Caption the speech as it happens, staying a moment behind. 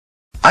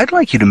I'd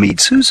like you to meet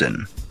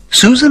Susan.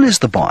 Susan is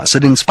the boss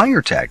at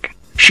InspireTech.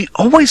 She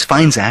always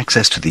finds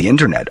access to the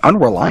internet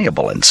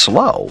unreliable and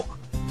slow.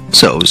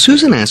 So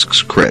Susan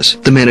asks Chris,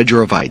 the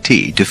manager of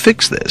IT, to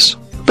fix this.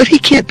 But he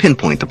can't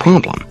pinpoint the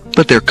problem.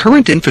 But their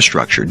current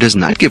infrastructure does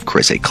not give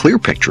Chris a clear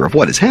picture of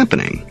what is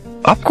happening.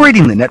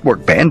 Upgrading the network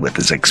bandwidth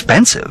is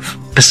expensive.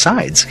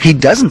 Besides, he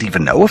doesn't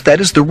even know if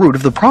that is the root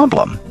of the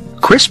problem.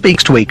 Chris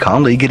speaks to a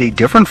colleague at a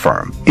different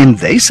firm, and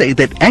they say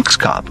that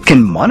X-Cop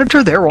can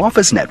monitor their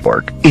office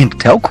network and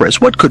tell Chris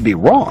what could be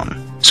wrong.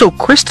 So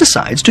Chris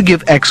decides to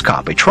give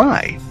X-Cop a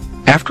try.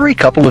 After a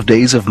couple of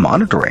days of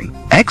monitoring,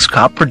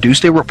 X-Cop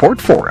produced a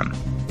report for him.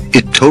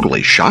 It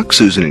totally shocks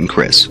Susan and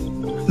Chris.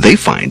 They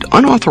find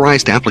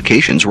unauthorized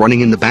applications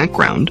running in the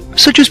background,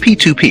 such as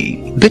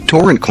P2P,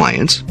 BitTorrent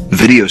clients,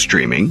 video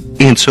streaming,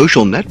 and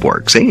social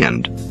networks,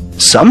 and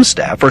some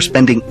staff are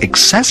spending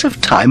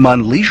excessive time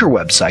on leisure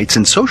websites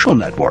and social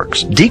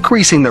networks,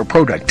 decreasing their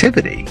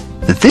productivity.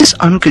 This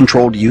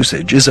uncontrolled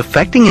usage is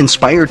affecting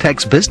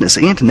InspireTech's business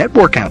and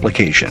network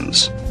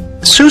applications.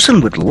 Susan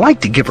would like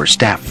to give her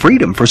staff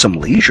freedom for some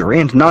leisure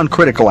and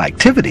non-critical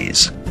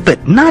activities,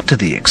 but not to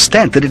the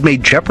extent that it may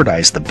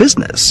jeopardize the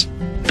business.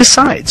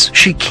 Besides,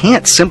 she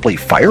can't simply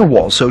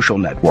firewall social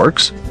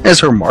networks, as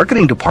her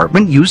marketing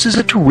department uses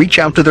it to reach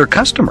out to their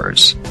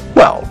customers.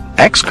 Well,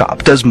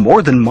 X-Cop does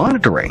more than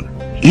monitoring.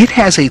 It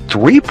has a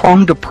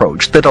three-pronged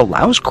approach that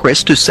allows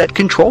Chris to set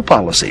control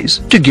policies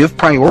to give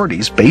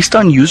priorities based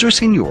on user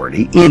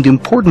seniority and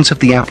importance of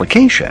the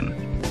application.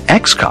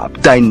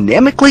 X-Cop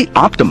dynamically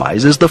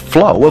optimizes the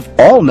flow of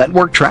all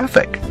network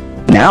traffic.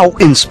 Now,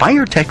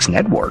 InspireTech's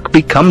network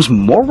becomes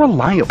more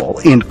reliable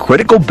and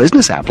critical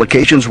business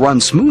applications run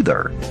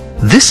smoother.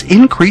 This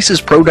increases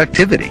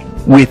productivity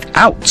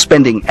without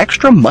spending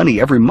extra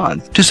money every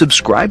month to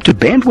subscribe to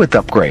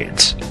bandwidth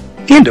upgrades.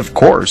 And of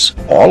course,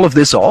 all of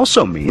this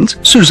also means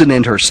Susan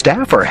and her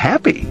staff are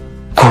happy.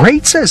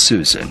 Great, says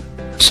Susan.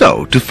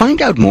 So, to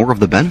find out more of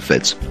the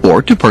benefits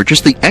or to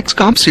purchase the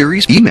X-Cop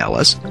series, email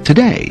us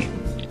today.